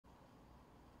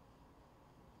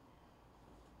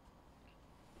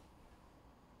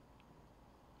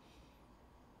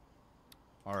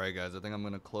All right, guys, I think I'm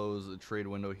going to close the trade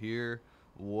window here.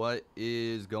 What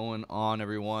is going on,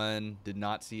 everyone? Did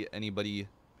not see anybody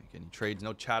make any trades.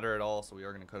 No chatter at all, so we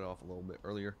are going to cut it off a little bit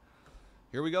earlier.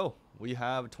 Here we go. We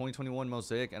have 2021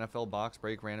 Mosaic NFL box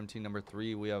break, random team number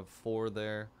 3. We have 4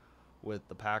 there with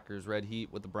the Packers, Red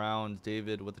Heat with the Browns,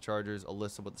 David with the Chargers,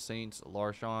 Alyssa with the Saints,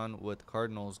 Larshawn with the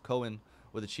Cardinals, Cohen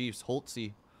with the Chiefs,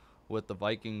 Holtzy with the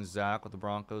Vikings, Zach with the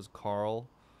Broncos, Carl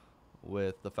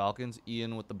with the Falcons,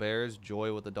 Ian with the Bears,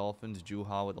 Joy with the Dolphins,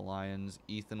 Juha with the Lions,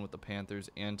 Ethan with the Panthers,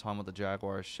 Anton with the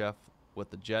Jaguars, Chef with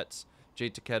the Jets, Jay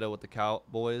Takeda with the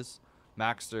Cowboys,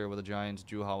 Maxter with the Giants,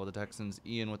 Juha with the Texans,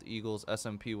 Ian with the Eagles,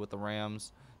 SMP with the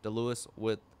Rams, DeLewis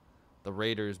with the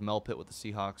Raiders, Melpitt with the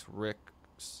Seahawks, Rick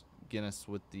Guinness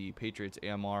with the Patriots,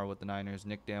 AMR with the Niners,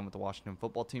 Nick Dan with the Washington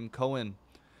football team, Cohen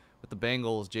with the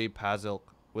Bengals, Jay Pazilk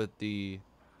with the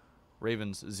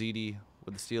Ravens, ZD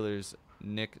with the Steelers,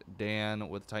 Nick Dan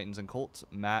with the Titans and Colts,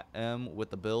 Matt M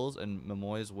with the Bills, and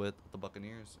Memoys with the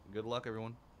Buccaneers. Good luck,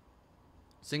 everyone.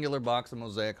 Singular box of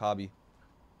Mosaic Hobby.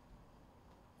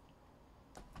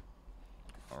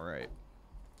 All right.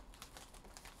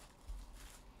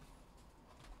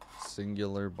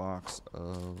 Singular box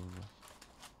of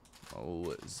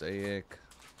Mosaic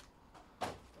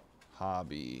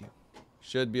Hobby.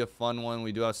 Should be a fun one.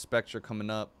 We do have Spectra coming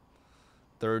up.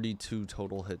 32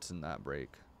 total hits in that break.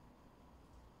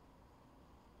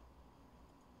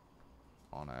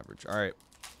 On average. All right.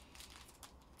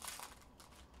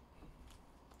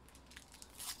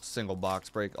 Single box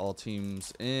break. All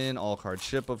teams in. All card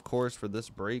ship, of course, for this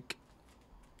break.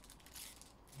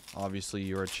 Obviously,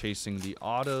 you are chasing the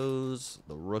autos,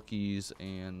 the rookies,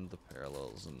 and the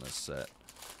parallels in this set.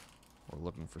 We're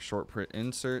looking for short print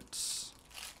inserts.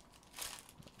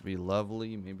 That'd be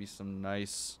lovely. Maybe some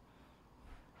nice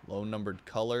low numbered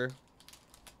color.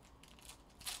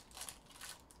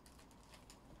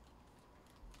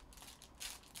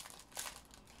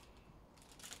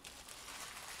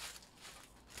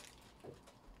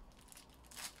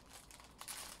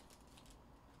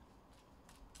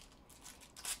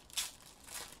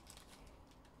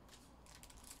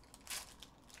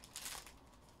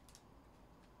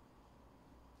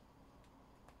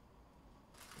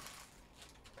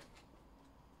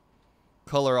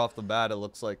 Color off the bat, it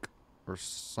looks like, or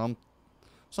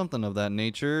something of that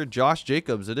nature. Josh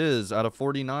Jacobs, it is, out of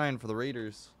 49 for the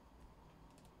Raiders.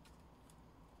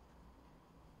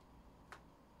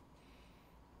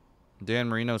 Dan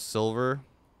Marino, silver.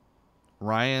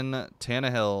 Ryan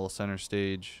Tannehill, center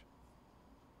stage.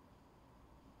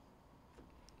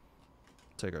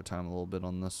 Take our time a little bit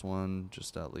on this one.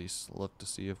 Just at least look to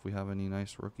see if we have any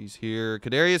nice rookies here.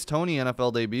 Kadarius Toney,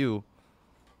 NFL debut.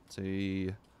 It's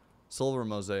a silver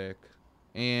Mosaic.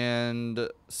 And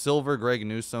silver Greg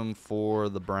Newsome for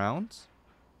the Browns.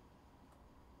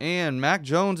 And Mac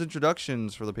Jones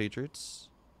introductions for the Patriots.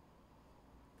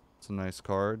 It's a nice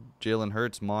card. Jalen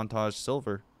Hurts montage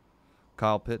silver.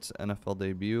 Kyle Pitts NFL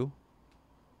debut.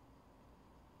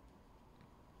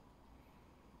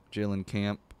 Jalen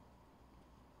Camp.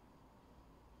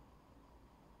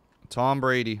 Tom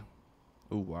Brady.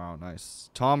 Ooh, wow, nice.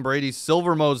 Tom Brady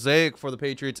silver Mosaic for the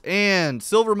Patriots. And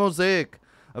silver Mosaic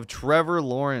of Trevor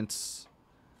Lawrence.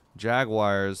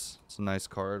 Jaguars. It's a nice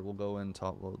card. We'll go and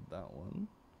top load that one.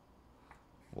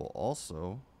 We'll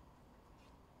also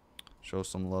show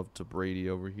some love to Brady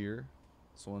over here.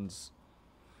 This one's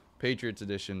Patriots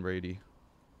edition Brady.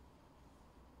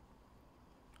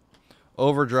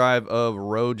 Overdrive of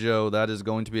Rojo. That is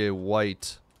going to be a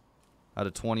white out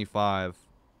of 25.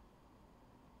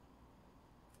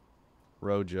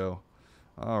 Rojo.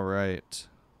 All right.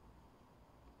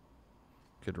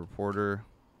 Good reporter.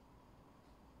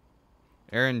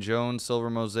 Aaron Jones, silver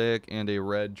Mosaic, and a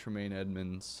red Tremaine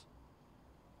Edmonds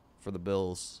for the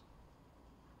Bills.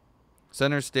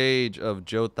 Center stage of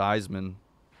Joe Theismann.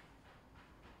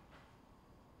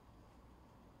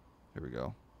 Here we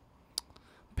go.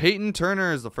 Peyton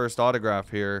Turner is the first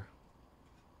autograph here.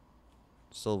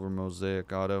 Silver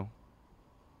Mosaic auto.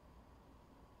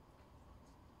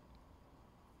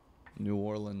 New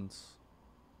Orleans.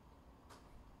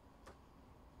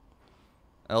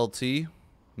 LT,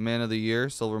 Man of the Year,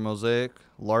 silver Mosaic.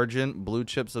 Largent, blue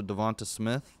chips of Devonta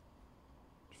Smith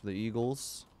for the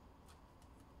Eagles.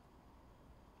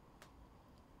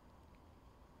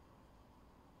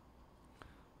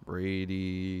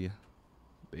 Brady,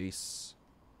 base.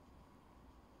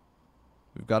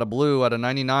 We've got a blue out of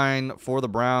 99 for the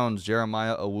Browns,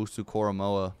 Jeremiah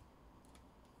Owusu-Koramoah.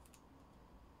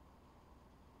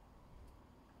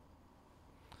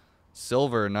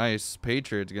 Silver, nice.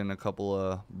 Patriots getting a couple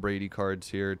of Brady cards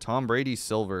here. Tom Brady,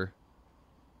 silver.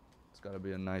 It's got to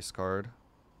be a nice card.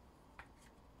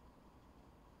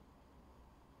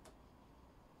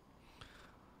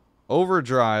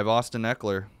 Overdrive, Austin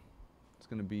Eckler. It's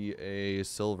going to be a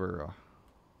silver.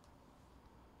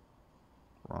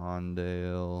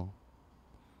 Rondale.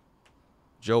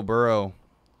 Joe Burrow,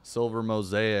 silver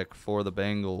Mosaic for the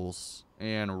Bengals.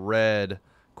 And red,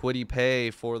 Kwity Paye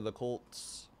for the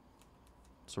Colts.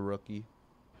 It's a rookie.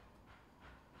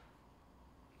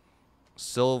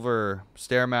 Silver,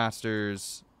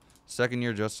 Stairmasters, second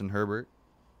year Justin Herbert.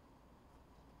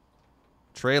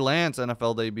 Trey Lance,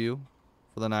 NFL debut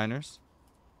for the Niners.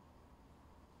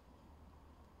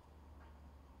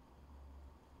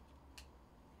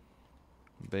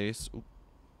 Base. Oop.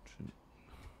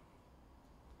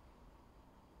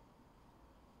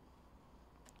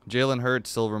 Jalen Hurts,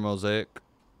 silver Mosaic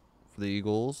for the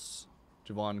Eagles.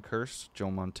 Javon Curse,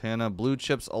 Joe Montana. Blue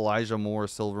Chips, Elijah Moore,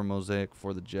 silver Mosaic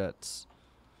for the Jets.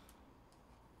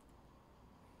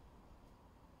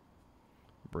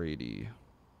 Brady.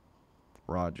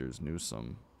 Rodgers,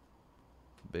 Newsome.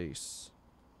 Base.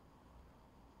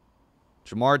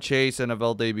 Jamar Chase,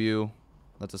 NFL debut.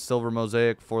 That's a silver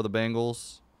Mosaic for the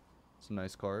Bengals. It's a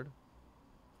nice card.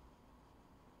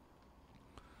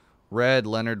 Red,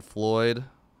 Leonard Floyd.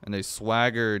 And a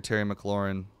swagger, Terry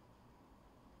McLaurin.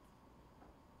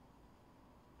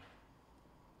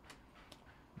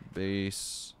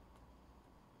 Base.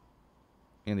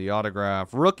 And the autograph.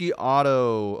 Rookie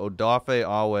auto, Odafe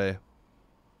Awe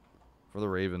for the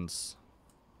Ravens.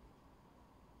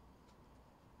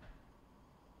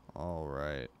 All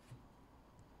right.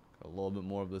 Got a little bit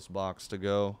more of this box to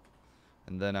go.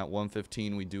 And then at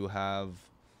 115, we do have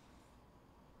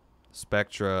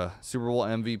Spectra. Super Bowl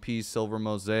MVP, silver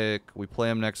Mosaic. We play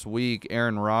him next week.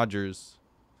 Aaron Rodgers.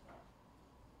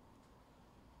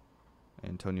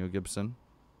 Antonio Gibson.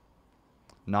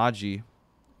 Najee.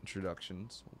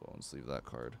 Introductions. We'll go and sleeve that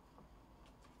card.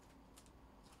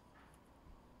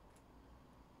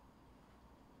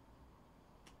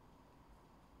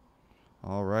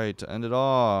 All right, to end it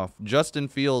off, Justin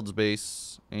Fields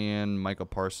base and Micah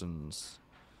Parsons.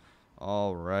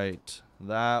 All right,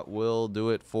 that will do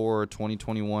it for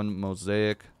 2021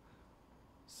 Mosaic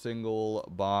single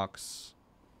box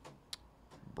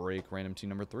break random team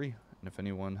number 3. And if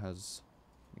anyone has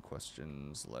any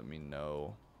questions, let me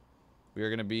know. We are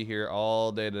going to be here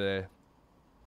all day today.